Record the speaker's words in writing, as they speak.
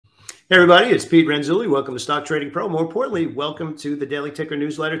Hey everybody, it's Pete Renzulli. Welcome to Stock Trading Pro. More importantly, welcome to the Daily Ticker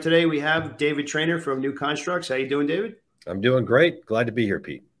newsletter. Today we have David Trainer from New Constructs. How you doing, David? I'm doing great. Glad to be here,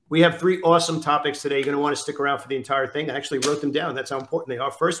 Pete. We have three awesome topics today. You're going to want to stick around for the entire thing. I actually wrote them down. That's how important they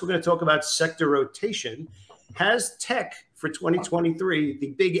are. First, we're going to talk about sector rotation. Has tech for 2023,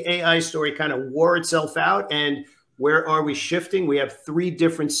 the big AI story, kind of wore itself out? And where are we shifting? We have three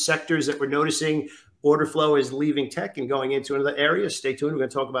different sectors that we're noticing. Order flow is leaving tech and going into another area. Stay tuned. We're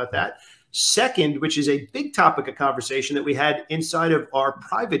going to talk about that. Second, which is a big topic of conversation that we had inside of our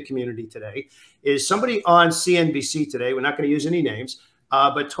private community today, is somebody on CNBC today, we're not going to use any names,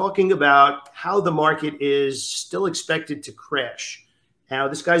 but talking about how the market is still expected to crash. Now,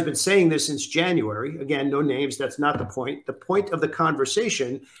 this guy's been saying this since January. Again, no names. That's not the point. The point of the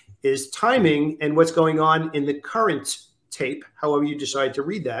conversation is timing and what's going on in the current tape, however you decide to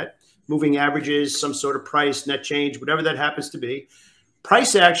read that. Moving averages, some sort of price, net change, whatever that happens to be.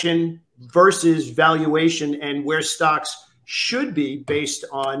 Price action versus valuation and where stocks should be based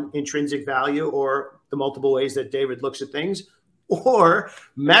on intrinsic value or the multiple ways that David looks at things, or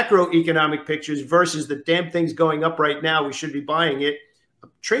macroeconomic pictures versus the damn thing's going up right now, we should be buying it.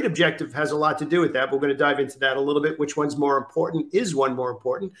 Trade objective has a lot to do with that. We're going to dive into that a little bit. Which one's more important? Is one more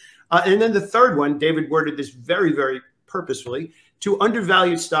important? And then the third one, David worded this very, very purposefully, to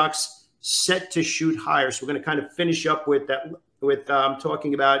undervalued stocks set to shoot higher. So we're going to kind of finish up with that, with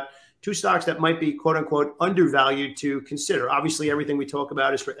talking about two stocks that might be quote unquote undervalued to consider. Obviously, everything we talk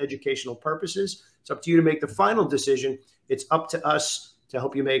about is for educational purposes. It's up to you to make the final decision. It's up to us to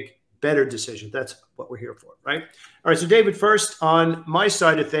help you make better decisions. That's what we're here for, right? All right. So David, first on my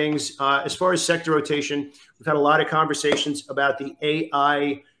side of things, as far as sector rotation, we've had a lot of conversations about the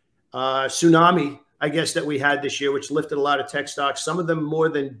AI tsunami, I guess, that we had this year, which lifted a lot of tech stocks. Some of them more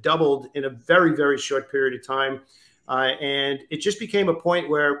than doubled in a very, very short period of time. And it just became a point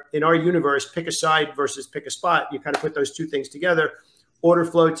where in our universe, pick a side versus pick a spot. You kind of put those two things together, order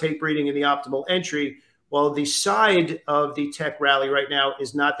flow, tape reading, and the optimal entry. Well, the side of the tech rally right now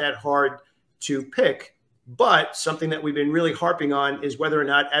is not that hard to pick, but something that we've been really harping on is whether or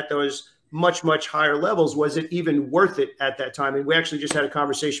not at those much, much higher levels, was it even worth it at that time? And we actually just had a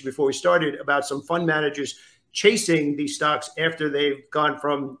conversation before we started about some fund managers chasing these stocks after they've gone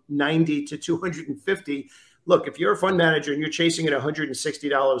from 90 to 250. Look, if you're a fund manager and you're chasing it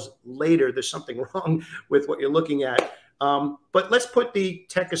 $160 later, there's something wrong with what you're looking at. But let's put the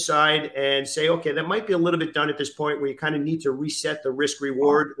tech aside and say, okay, that might be a little bit done at this point where you kind of need to reset the risk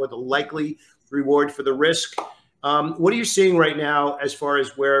reward or the likely reward for the risk. What are you seeing right now as far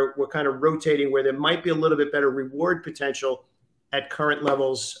as where we're kind of rotating, where there might be a little bit better reward potential at current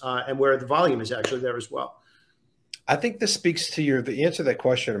levels and where the volume is actually there as well? I think this speaks to the answer to that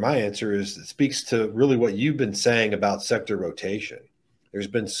question, or my answer is, it speaks to really what you've been saying about sector rotation. There's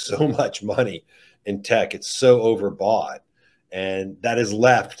been so much money in tech. It's so overbought, and that has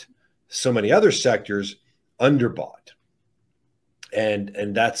left so many other sectors underbought.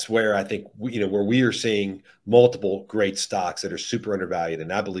 And that's where I think where we are seeing multiple great stocks that are super undervalued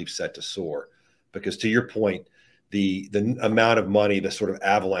and I believe set to soar, because to your point, the amount of money, the sort of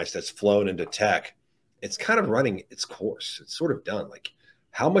avalanche that's flown into tech, it's kind of running its course. It's sort of done. Like,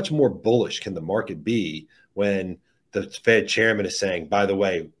 how much more bullish can the market be when the Fed chairman is saying, by the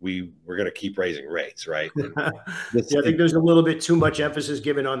way, we're going to keep raising rates, right? Yeah, I think there's a little bit too much emphasis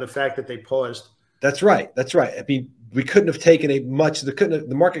given on the fact that they paused. That's right. That's right. I mean, we couldn't have taken the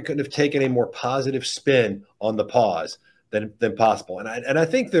market couldn't have taken a more positive spin on the pause than possible. And I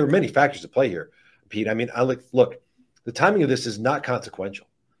think there are many factors at play here, Pete. I mean, look, the timing of this is not consequential.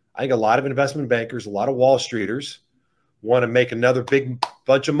 I think a lot of investment bankers, a lot of Wall Streeters want to make another big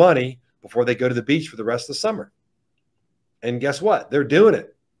bunch of money before they go to the beach for the rest of the summer. And guess what? They're doing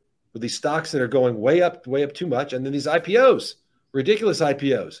it with these stocks that are going way up too much. And then these IPOs, ridiculous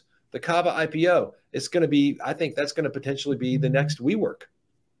IPOs. The Kava IPO, it's going to be, I think that's going to potentially be the next WeWork.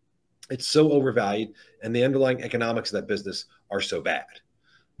 It's so overvalued, and the underlying economics of that business are so bad.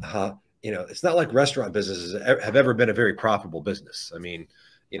 It's not like restaurant businesses have ever been a very profitable business. I mean,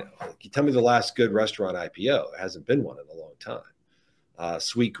 you tell me the last good restaurant IPO. It hasn't been one in a long time.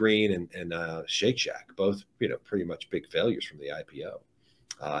 Sweet Green and Shake Shack, both pretty much big failures from the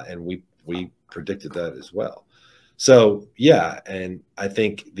IPO, and we predicted that as well. So yeah, and I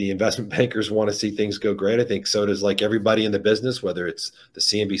think the investment bankers want to see things go great. I think so does like everybody in the business, whether it's the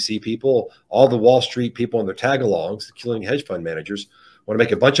CNBC people, all the Wall Street people and their tag-alongs, the killing hedge fund managers, want to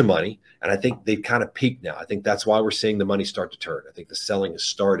make a bunch of money. And I think they've kind of peaked now. I think that's why we're seeing the money start to turn. I think the selling has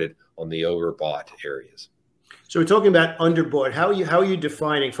started on the overbought areas. So we're talking about underbought. How are you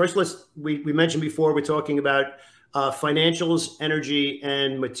defining? First, we mentioned before, we're talking about financials, energy,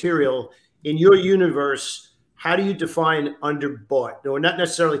 and material. In your universe, how do you define underbought? No, we're not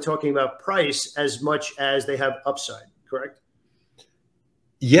necessarily talking about price as much as they have upside, correct?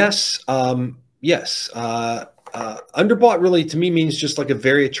 Yes. Yes. Underbought really to me means just like a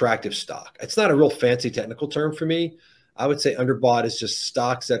very attractive stock. It's not a real fancy technical term for me. I would say underbought is just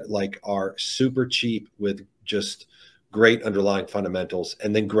stocks that like are super cheap with just great underlying fundamentals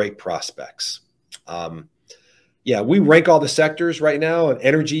and then great prospects. Yeah, we rank all the sectors right now, and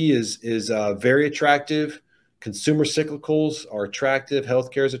energy is very attractive. Consumer cyclicals are attractive.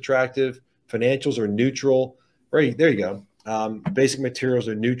 Healthcare is attractive. Financials are neutral. Right there, you go. Basic materials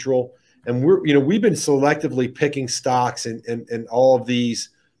are neutral, and we've been selectively picking stocks in all of these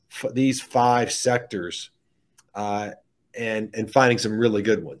 5 sectors, and finding some really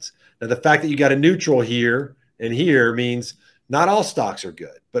good ones. Now, the fact that you got a neutral here and here means not all stocks are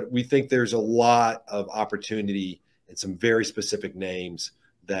good, but we think there's a lot of opportunity in some very specific names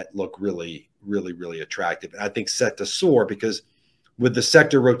that look really, really, really attractive. And I think set to soar because with the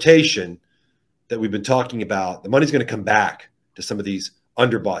sector rotation that we've been talking about, the money's going to come back to some of these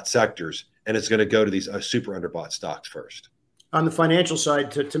underbought sectors, and it's going to go to these super underbought stocks first. On the financial side,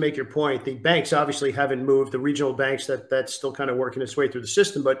 to make your point, the banks obviously haven't moved. The regional banks, that's still kind of working its way through the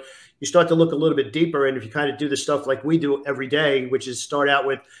system. But you start to look a little bit deeper, and if you kind of do the stuff like we do every day, which is start out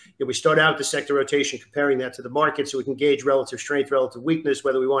with the sector rotation, comparing that to the market so we can gauge relative strength, relative weakness,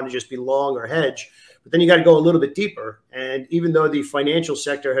 whether we want to just be long or hedge. But then you got to go a little bit deeper. And even though the financial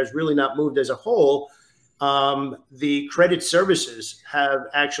sector has really not moved as a whole, the credit services have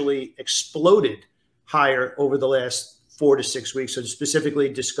actually exploded higher over the last 4 to 6 weeks. So specifically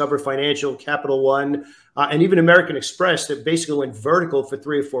Discover Financial, Capital One, and even American Express that basically went vertical for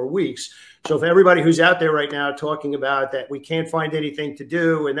 3 or 4 weeks. So if everybody who's out there right now talking about that we can't find anything to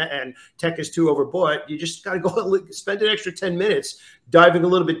do and tech is too overbought, you just got to go spend an extra 10 minutes diving a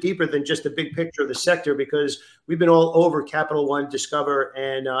little bit deeper than just the big picture of the sector, because we've been all over Capital One, Discover,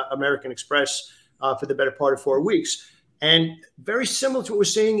 and American Express for the better part of 4 weeks. And very similar to what we're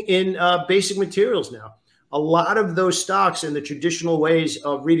seeing in basic materials now. A lot of those stocks in the traditional ways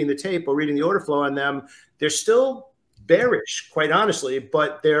of reading the tape or reading the order flow on them, they're still bearish, quite honestly.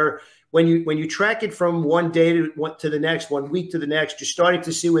 But they're when you track it from one day to the next, 1 week to the next, you're starting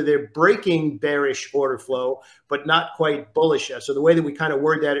to see where they're breaking bearish order flow, but not quite bullish yet. So the way that we kind of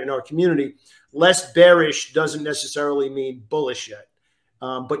word that in our community, less bearish doesn't necessarily mean bullish yet.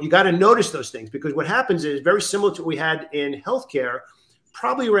 But you got to notice those things, because what happens is very similar to what we had in healthcare,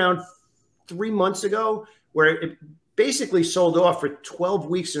 probably around 3 months ago, where it basically sold off for 12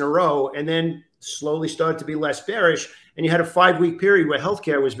 weeks in a row and then slowly started to be less bearish. And you had a 5-week period where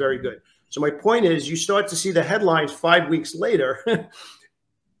healthcare was very good. So my point is you start to see the headlines 5 weeks later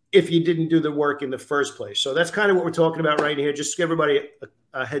if you didn't do the work in the first place. So that's kind of what we're talking about right here. Just to give everybody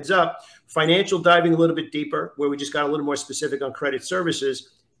a heads up. Financial diving a little bit deeper, where we just got a little more specific on credit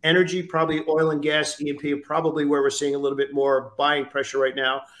services. Energy, probably oil and gas, E&P, probably where we're seeing a little bit more buying pressure right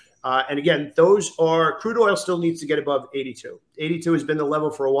now. And again, those are crude oil still needs to get above 82. 82 has been the level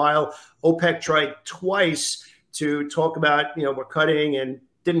for a while. OPEC tried twice to talk about, we're cutting, and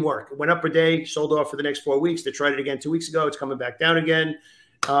didn't work. It went up a day, sold off for the next 4 weeks. They tried it again 2 weeks ago. It's coming back down again,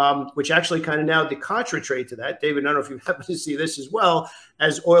 which actually kind of now the contra trade to that. David, I don't know if you happen to see this as well.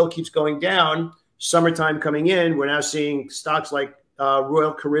 As oil keeps going down, summertime coming in, we're now seeing stocks like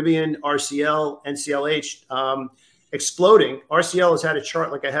Royal Caribbean, RCL, NCLH, exploding. RCL has had a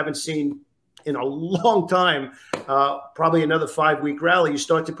chart like I haven't seen in a long time, probably another 5-week rally. You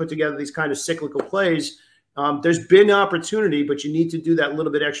start to put together these kind of cyclical plays. There's been opportunity, but you need to do that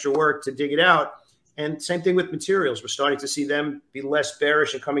little bit extra work to dig it out. And same thing with materials. We're starting to see them be less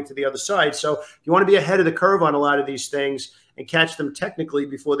bearish and coming to the other side. So if you want to be ahead of the curve on a lot of these things and catch them technically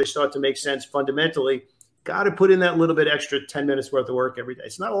before they start to make sense fundamentally, got to put in that little bit extra 10 minutes worth of work every day.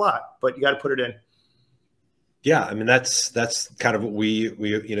 It's not a lot, but you got to put it in. Yeah, I mean that's kind of what we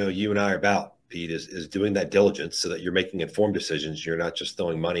you and I are about, Pete, is doing that diligence so that you're making informed decisions. You're not just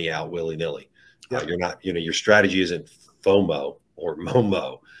throwing money out willy-nilly. Yep. You're not, your strategy isn't FOMO or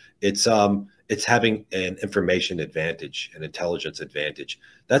MOMO. It's having an information advantage, an intelligence advantage.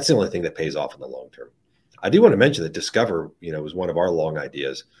 That's the only thing that pays off in the long term. I do want to mention that Discover, was one of our long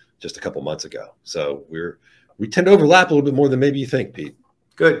ideas just a couple months ago. So we tend to overlap a little bit more than maybe you think, Pete.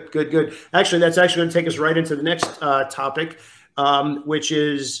 Good, good, good. Actually, that's actually going to take us right into the next topic, which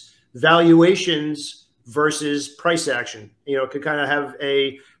is valuations versus price action. It could kind of have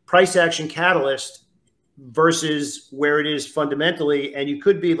a price action catalyst versus where it is fundamentally. And you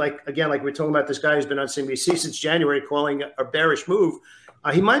could be like we're talking about this guy who's been on CNBC since January calling a bearish move.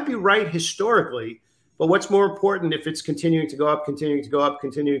 He might be right historically, But what's more important if it's continuing to go up, continuing to go up,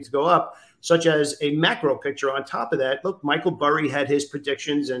 continuing to go up, such as a macro picture on top of that? Look, Michael Burry had his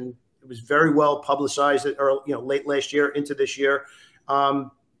predictions, and it was very well publicized late last year into this year.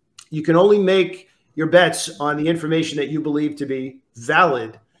 You can only make your bets on the information that you believe to be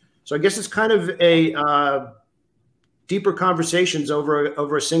valid. So I guess it's kind of a deeper conversations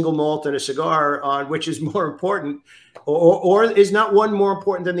over a single malt and a cigar on which is more important, or is not one more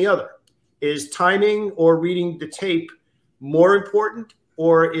important than the other. Is timing or reading the tape more important,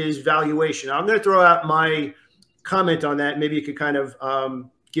 or is valuation? I'm going to throw out my comment on that. Maybe you could kind of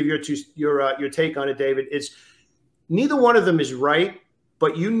give your take on it, David. It's neither one of them is right,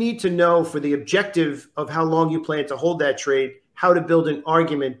 but you need to know for the objective of how long you plan to hold that trade, how to build an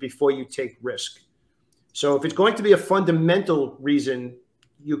argument before you take risk. So if it's going to be a fundamental reason,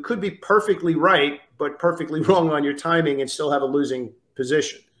 you could be perfectly right, but perfectly wrong on your timing and still have a losing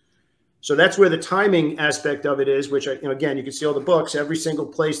position. So that's where the timing aspect of it is, which, again, you can see all the books, every single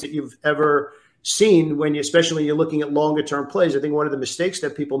place that you've ever seen when you, especially when you're looking at longer term plays. I think one of the mistakes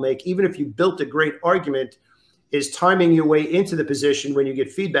that people make, even if you built a great argument, is timing your way into the position when you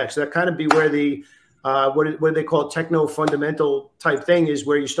get feedback. So that kind of be where the, what do they call it, techno fundamental type thing is,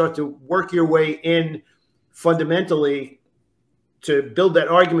 where you start to work your way in fundamentally to build that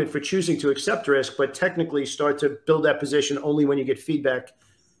argument for choosing to accept risk, but technically start to build that position only when you get feedback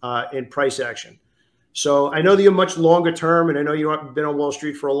in price action. So I know that you're much longer term, and I know you've been on Wall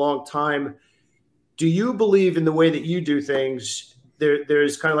Street for a long time. Do you believe in the way that you do things?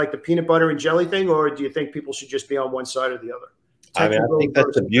 There's kind of like the peanut butter and jelly thing, or do you think people should just be on one side or the other? I mean, I think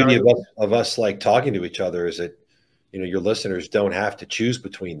that's the beauty of us like talking to each other, is that, your listeners don't have to choose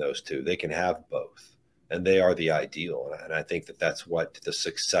between those two. They can have both, and they are the ideal. And I think that that's what the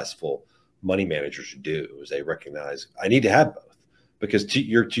successful money managers do, is they recognize I need to have both. Because to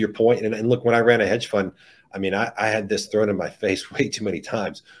your point, and look, when I ran a hedge fund, I mean, I had this thrown in my face way too many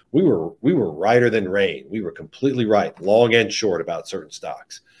times. We were righter than rain. We were completely right, long and short, about certain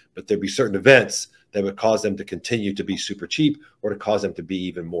stocks. But there'd be certain events that would cause them to continue to be super cheap, or to cause them to be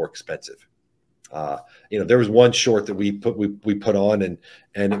even more expensive. There was one short that we put on, and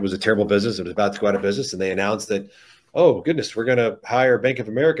it was a terrible business. It was about to go out of business, and they announced that, oh goodness, we're going to hire Bank of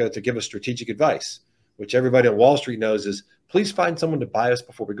America to give us strategic advice, which everybody on Wall Street knows is, please find someone to buy us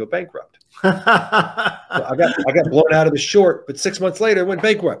before we go bankrupt. So I got blown out of the short, but 6 months later, it went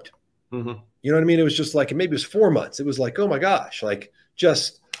bankrupt. Mm-hmm. You know what I mean? It was just like, maybe it was 4 months. It was like, oh my gosh,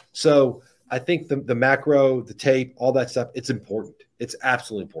 so I think the macro, the tape, all that stuff, it's important. It's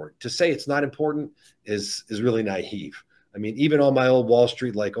absolutely important. To say it's not important is really naive. I mean, even on my old Wall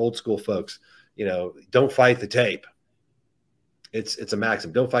Street, like old school folks, don't fight the tape. It's a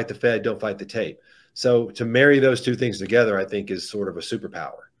maxim. Don't fight the Fed, don't fight the tape. So to marry those two things together, I think, is sort of a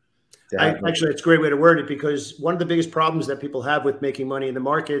superpower. Actually, it's a great way to word it, because one of the biggest problems that people have with making money in the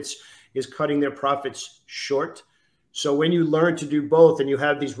markets is cutting their profits short. So when you learn to do both, and you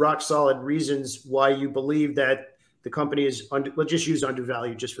have these rock solid reasons why you believe that the company is, we'll just use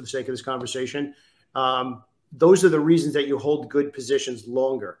undervalued just for the sake of this conversation. Those are the reasons that you hold good positions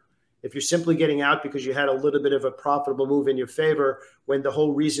longer. If you're simply getting out because you had a little bit of a profitable move in your favor, when the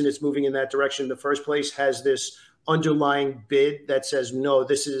whole reason it's moving in that direction in the first place has this underlying bid that says, no,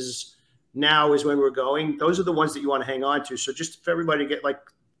 this is now is when we're going, those are the ones that you want to hang on to. So just for everybody to get like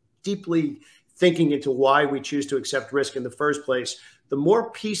deeply thinking into why we choose to accept risk in the first place, the more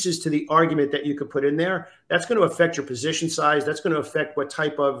pieces to the argument that you could put in there, that's going to affect your position size. That's going to affect what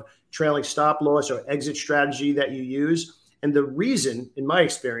type of trailing stop loss or exit strategy that you use. And the reason, in my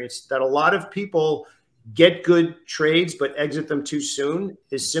experience, that a lot of people get good trades but exit them too soon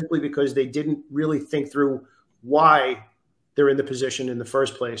is simply because they didn't really think through why they're in the position in the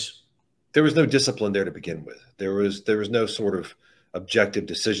first place. There was no discipline there to begin with. There was no sort of objective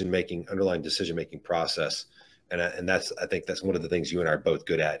underlying decision-making process. And that's, I think that's one of the things you and I are both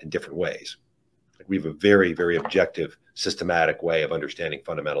good at in different ways. We have a very, very objective, systematic way of understanding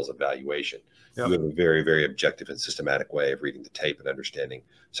fundamentals of valuation. Yep. You have a very, very objective and systematic way of reading the tape and understanding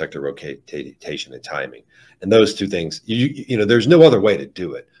sector rotation and timing. And those two things, there's no other way to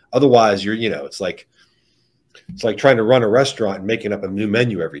do it. Otherwise, it's like trying to run a restaurant and making up a new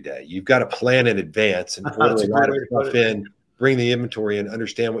menu every day. You've got to plan in advance and order a lot of stuff in, bring the inventory in,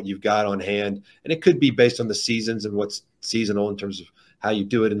 understand what you've got on hand. And it could be based on the seasons and what's seasonal in terms of how you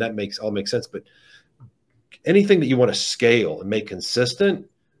do it. And that makes sense. But anything that you want to scale and make consistent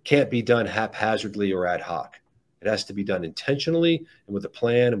can't be done haphazardly or ad hoc. It has to be done intentionally and with a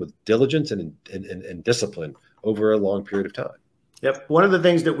plan and with diligence and discipline over a long period of time. Yep. One of the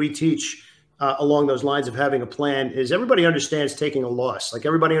things that we teach along those lines of having a plan is everybody understands taking a loss. Like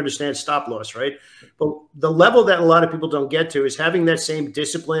everybody understands stop loss, right? But the level that a lot of people don't get to is having that same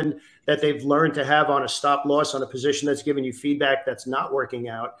discipline that they've learned to have on a stop loss on a position that's giving you feedback that's not working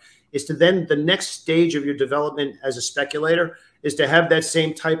out, is to then the next stage of your development as a speculator is to have that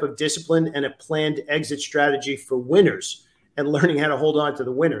same type of discipline and a planned exit strategy for winners and learning how to hold on to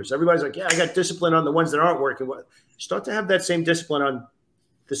the winners. Everybody's like, yeah, I got discipline on the ones that aren't working. Well, start to have that same discipline on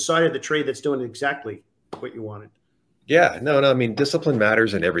the side of the trade that's doing exactly what you wanted. Yeah, no, I mean, discipline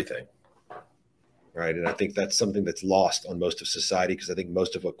matters in everything, right? And I think that's something that's lost on most of society, because I think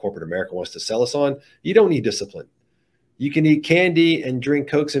most of what corporate America wants to sell us on, you don't need discipline. You can eat candy and drink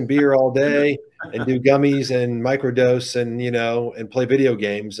Cokes and beer all day and do gummies and microdose and, and play video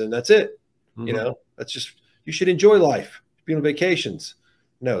games, and that's it. Mm-hmm. That's just, you should enjoy life, be on vacations.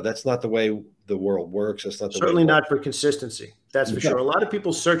 No, that's not the way the world works. That's not the certainly not for consistency. That's for sure. A lot of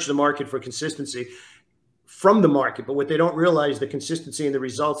people search the market for consistency from the market, but what they don't realize, the consistency and the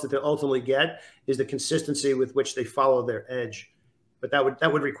results that they ultimately get is the consistency with which they follow their edge. But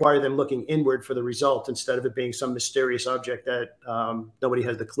that would require them looking inward for the result instead of it being some mysterious object that nobody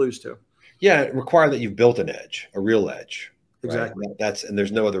has the clues to. Yeah, it requires that you've built an edge, a real edge. Exactly. Right? And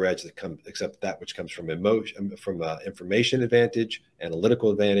there's no other edge that comes except that which comes from emotion, from information advantage,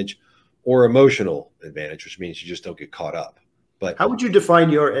 analytical advantage, or emotional advantage, which means you just don't get caught up. But how would you define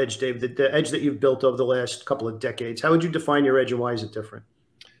your edge, Dave? The edge that you've built over the last couple of decades. How would you define your edge, and why is it different?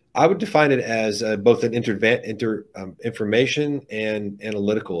 I would define it as both an information and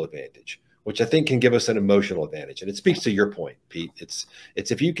analytical advantage, which I think can give us an emotional advantage. And it speaks to your point, Pete. It's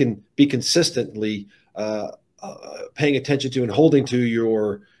if you can be consistently paying attention to and holding to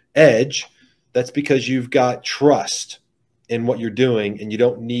your edge, that's because you've got trust in what you're doing, and you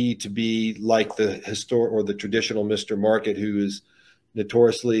don't need to be like the historic or the traditional Mr. Market, who is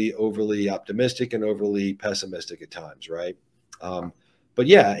notoriously overly optimistic and overly pessimistic at times, right? But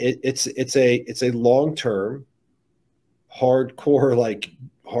yeah, it's a long-term, hardcore, like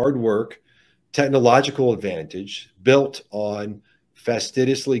hard work, technological advantage built on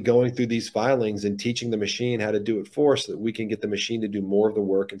fastidiously going through these filings and teaching the machine how to do it for us, so that we can get the machine to do more of the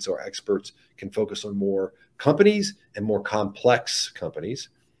work, and so our experts can focus on more companies and more complex companies.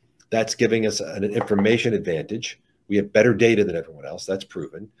 That's giving us an information advantage. We have better data than everyone else. That's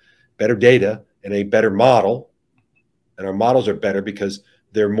proven. Better data and a better model. And our models are better because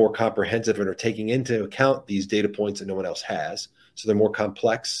they're more comprehensive and are taking into account these data points that no one else has. So they're more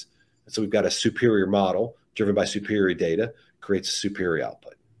complex. And so we've got a superior model driven by superior data, creates a superior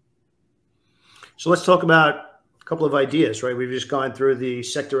output. So let's talk about a couple of ideas, right? We've just gone through the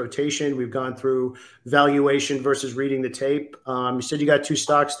sector rotation. We've gone through valuation versus reading the tape. You said you got two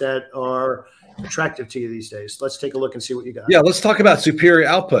stocks that are attractive to you these days. Let's take a look and see what you got. Yeah, let's talk about superior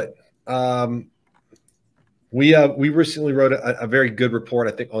output. We recently wrote a very good report,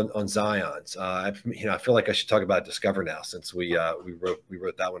 I think, on Zions. I feel like I should talk about Discover now, since we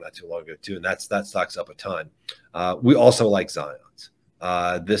wrote that one not too long ago too, and that stock's up a ton. We also like Zions.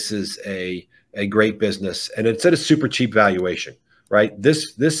 This is a great business, and it's at a super cheap valuation, right?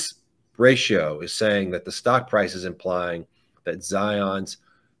 This ratio is saying that the stock price is implying that Zion's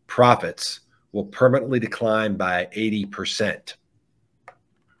profits will permanently decline by 80%.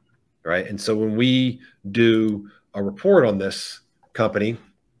 Right. And so when we do a report on this company,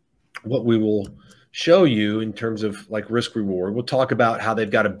 what we will show you in terms of like risk reward, we'll talk about how they've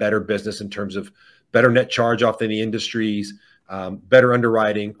got a better business in terms of better net charge off than the industries, better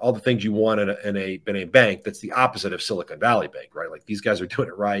underwriting, all the things you want in a bank that's the opposite of Silicon Valley Bank, right? Like these guys are doing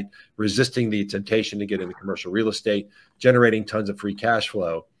it right, resisting the temptation to get into commercial real estate, generating tons of free cash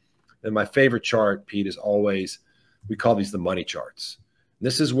flow. And my favorite chart, Pete, is always, we call these the money charts.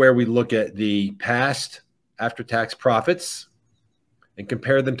 This is where we look at the past after-tax profits and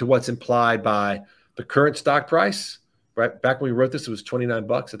compare them to what's implied by the current stock price. Right back when we wrote this, it was 29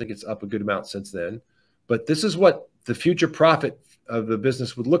 bucks. I think it's up a good amount since then. But this is what the future profit of the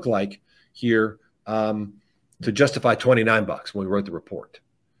business would look like here to justify 29 bucks when we wrote the report.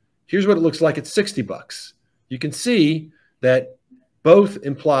 Here's what it looks like at 60 bucks. You can see that both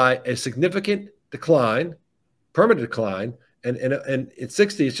imply a significant decline, permanent decline. And at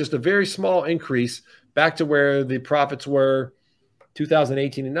 60, it's just a very small increase back to where the profits were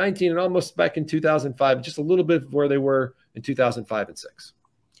 2018 and 19, and almost back in 2005, just a little bit of where they were in 2005 and 6.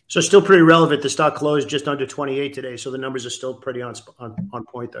 So still pretty relevant. The stock closed just under 28 today, so the numbers are still pretty on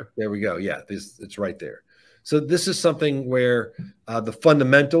point there. There we go. Yeah, it's right there. So this is something where the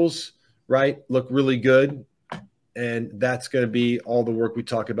fundamentals, right, look really good, and that's going to be all the work we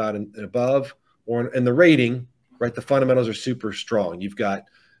talk about and above, or in the rating. Right, the fundamentals are super strong. You've got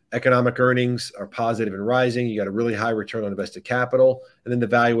Economic earnings are positive and rising. You got a really high return on invested capital. And then the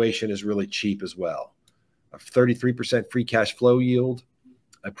valuation is really cheap as well. A 33% free cash flow yield,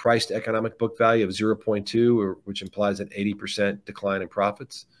 a price to economic book value of 0.2, which implies an 80% decline in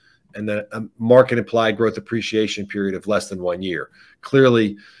profits, and then a market implied growth appreciation period of less than 1 year.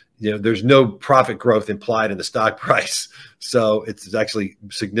 Clearly, there's no profit growth implied in the stock price. So it's actually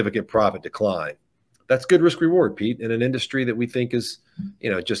significant profit decline. That's good risk reward, Pete, in an industry that we think is,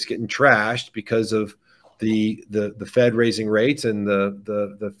 just getting trashed because of the Fed raising rates and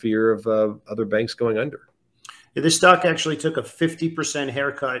the fear of other banks going under. Yeah, this stock actually took a 50%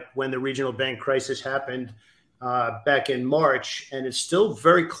 haircut when the regional bank crisis happened back in March, and it's still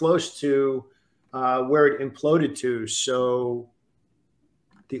very close to where it imploded to. So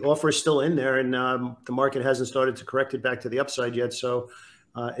the offer is still in there, and the market hasn't started to correct it back to the upside yet. So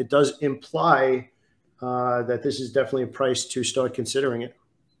it does imply that this is definitely a price to start considering it.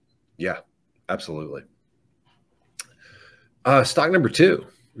 Yeah, absolutely. Stock number 2.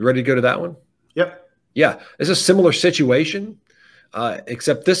 You ready to go to that one? Yep. Yeah, it's a similar situation,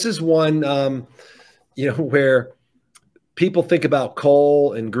 except this is one, where people think about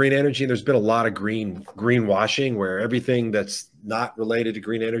coal and green energy, and there's been a lot of greenwashing where everything that's not related to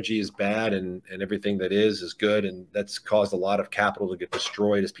green energy is bad and everything that is good. And that's caused a lot of capital to get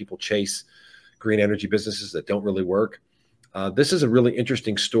destroyed as people chase green energy businesses that don't really work. This is a really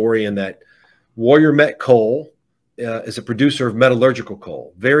interesting story in that Warrior Met Coal is a producer of metallurgical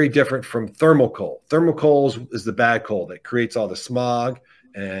coal, very different from thermal coal. Thermal coal is the bad coal that creates all the smog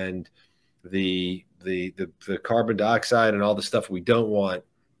and the carbon dioxide and all the stuff we don't want,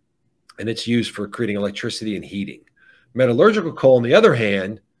 and it's used for creating electricity and heating. Metallurgical coal, on the other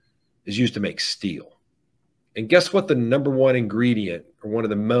hand, is used to make steel. And guess what the #1 ingredient, or one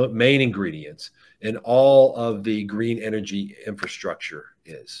of the main ingredients in all of the green energy infrastructure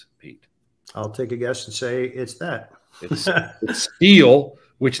is, Pete? I'll take a guess and say it's that. It's steel,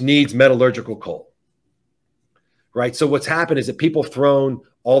 which needs metallurgical coal, right? So what's happened is that people have thrown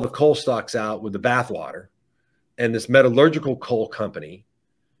all the coal stocks out with the bathwater, and this metallurgical coal company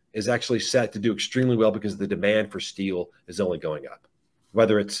is actually set to do extremely well because the demand for steel is only going up.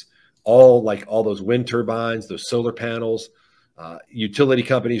 Whether it's all those wind turbines, those solar panels, utility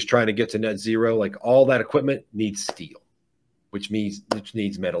companies trying to get to net zero, like all that equipment needs steel, which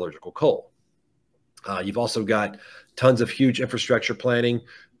needs metallurgical coal. You've also got tons of huge infrastructure planning,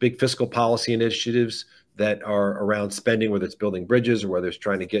 big fiscal policy initiatives that are around spending, whether it's building bridges or whether it's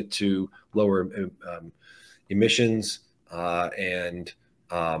trying to get to lower emissions.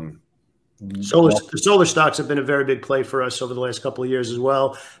 Solar stocks have been a very big play for us over the last couple of years as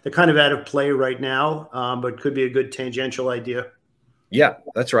well. They're kind of out of play right now, but could be a good tangential idea. Yeah,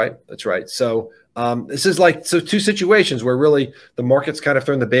 that's right. That's right. So this is two situations where really the market's kind of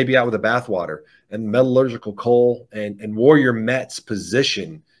throwing the baby out with the bathwater, and metallurgical coal and Warrior Met's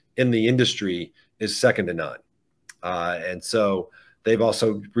position in the industry is second to none. And so they've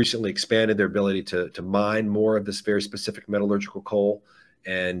also recently expanded their ability to mine more of this very specific metallurgical coal.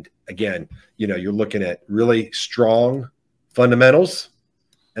 And again, you're looking at really strong fundamentals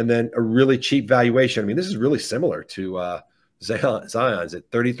and then a really cheap valuation. I mean, this is really similar to Zion's at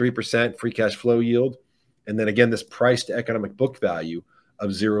 33% free cash flow yield. And then again, this price to economic book value of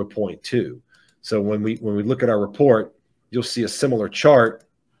 0.2. So when we look at our report, you'll see a similar chart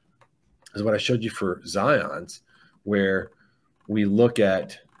as what I showed you for Zion's, where we look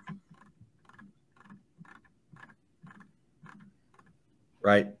at,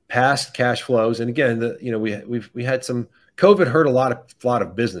 right, past cash flows. And again, we had some COVID hurt a lot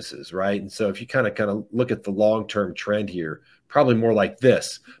of businesses, right? And so if you kind of look at the long-term trend here, probably more like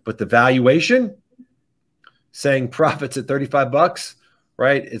this, but the valuation saying profits at $35,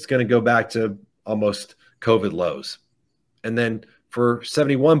 right? It's going to go back to almost COVID lows. And then for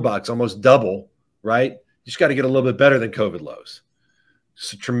 $71, almost double, right? You just got to get a little bit better than COVID lows.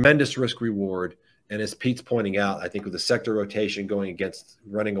 It's a tremendous risk reward. And as Pete's pointing out, I think with the sector rotation beginning to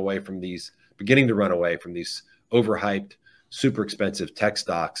run away from these overhyped, super expensive tech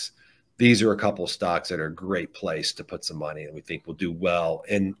stocks, these are a couple of stocks that are a great place to put some money, and we think will do well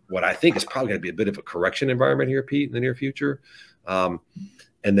in what I think is probably going to be a bit of a correction environment here, Pete, in the near future.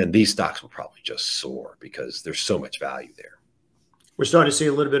 And then these stocks will probably just soar because there's so much value there. We're starting to see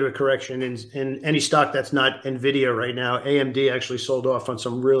a little bit of a correction in any stock that's not NVIDIA right now. AMD actually sold off on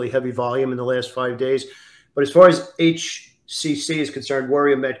some really heavy volume in the last 5 days. But as far as HCC is concerned,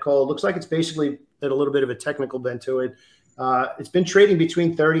 Warrior Met Coal, looks like it's basically had a little bit of a technical bent to it. It's been trading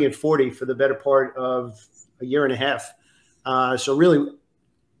between 30 and 40 for the better part of a year and a half. So really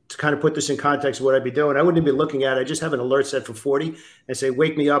to kind of put this in context of what I'd be doing, I wouldn't be looking at it. I just have an alert set for 40 and say,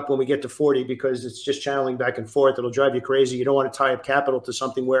 wake me up when we get to 40, because it's just channeling back and forth. It'll drive you crazy. You don't want to tie up capital to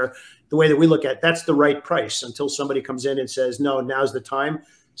something where the way that we look at that's the right price until somebody comes in and says, no, now's the time.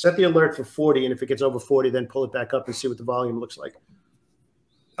 Set the alert for 40. And if it gets over 40, then pull it back up and see what the volume looks like.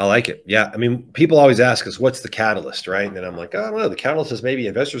 I like it. Yeah. I mean, people always ask us, what's the catalyst, right? And I'm like, I don't know. The catalyst is maybe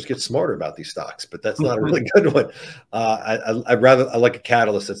investors get smarter about these stocks, but that's not a really good one. I like a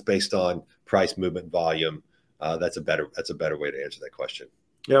catalyst that's based on price movement, volume. That's a better way to answer that question.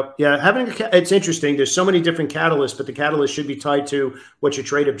 Yep. Yeah. It's interesting. There's so many different catalysts, but the catalyst should be tied to what's your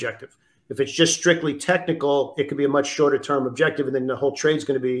trade objective. If it's just strictly technical, it could be a much shorter term objective, and then the whole trade's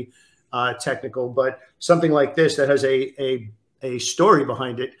going to be technical. But something like this that has a story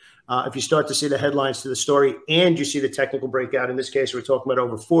behind it, if you start to see the headlines to the story and you see the technical breakout, in this case, we're talking about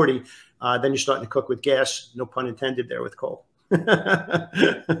over 40, then you're starting to cook with gas. No pun intended there with coal.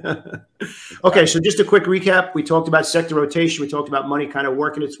 Okay, so just a quick recap. We talked about sector rotation. We talked about money kind of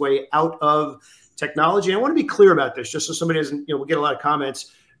working its way out of technology. And I want to be clear about this, just so somebody doesn't, we'll get a lot of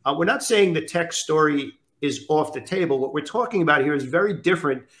comments. We're not saying the tech story is off the table. What we're talking about here is very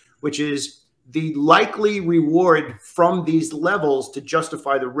different, which is the likely reward from these levels to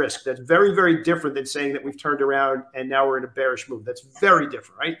justify the risk. That's very, very different than saying that we've turned around and now we're in a bearish move. That's very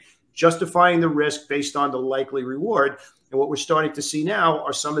different, right? Justifying the risk based on the likely reward. And what we're starting to see now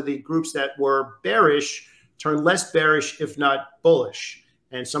are some of the groups that were bearish turn less bearish, if not bullish.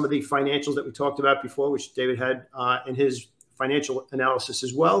 And some of the financials that we talked about before, which David had in his financial analysis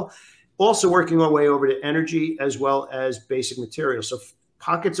as well, also working our way over to energy as well as basic materials. So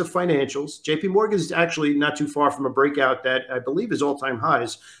pockets of financials. JP Morgan is actually not too far from a breakout that I believe is all-time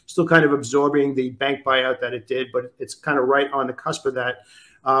highs, still kind of absorbing the bank buyout that it did, but it's kind of right on the cusp of that.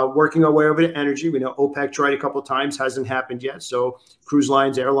 Working our way over to energy. We know OPEC tried a couple of times, hasn't happened yet. So cruise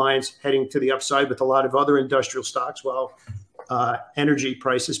lines, airlines heading to the upside with a lot of other industrial stocks, while energy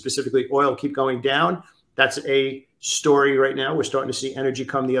prices, specifically oil, keep going down. That's a story right now. We're starting to see energy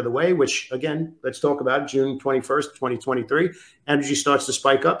come the other way, which, again, let's talk about June 21st, 2023. Energy starts to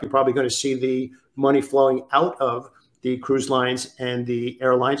spike up. You're probably going to see the money flowing out of the cruise lines and the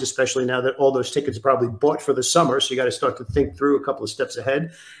airlines, especially now that all those tickets are probably bought for the summer. So you got to start to think through a couple of steps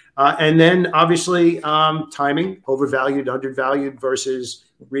ahead. And then, obviously, timing, overvalued, undervalued versus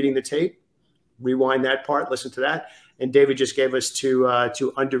reading the tape. Rewind that part, listen to that. And David just gave us two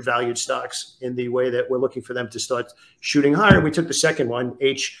undervalued stocks in the way that we're looking for them to start shooting higher. We took the second one,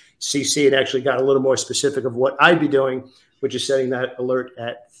 HCC, and actually got a little more specific of what I'd be doing, which is setting that alert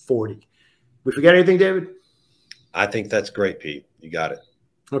at 40. We forget anything, David? I think that's great, Pete. You got it.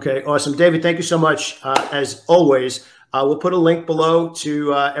 Okay, awesome. David, thank you so much. As always, we'll put a link below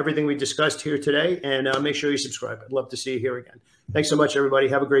to everything we discussed here today, and make sure you subscribe. I'd love to see you here again. Thanks so much, everybody.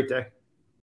 Have a great day.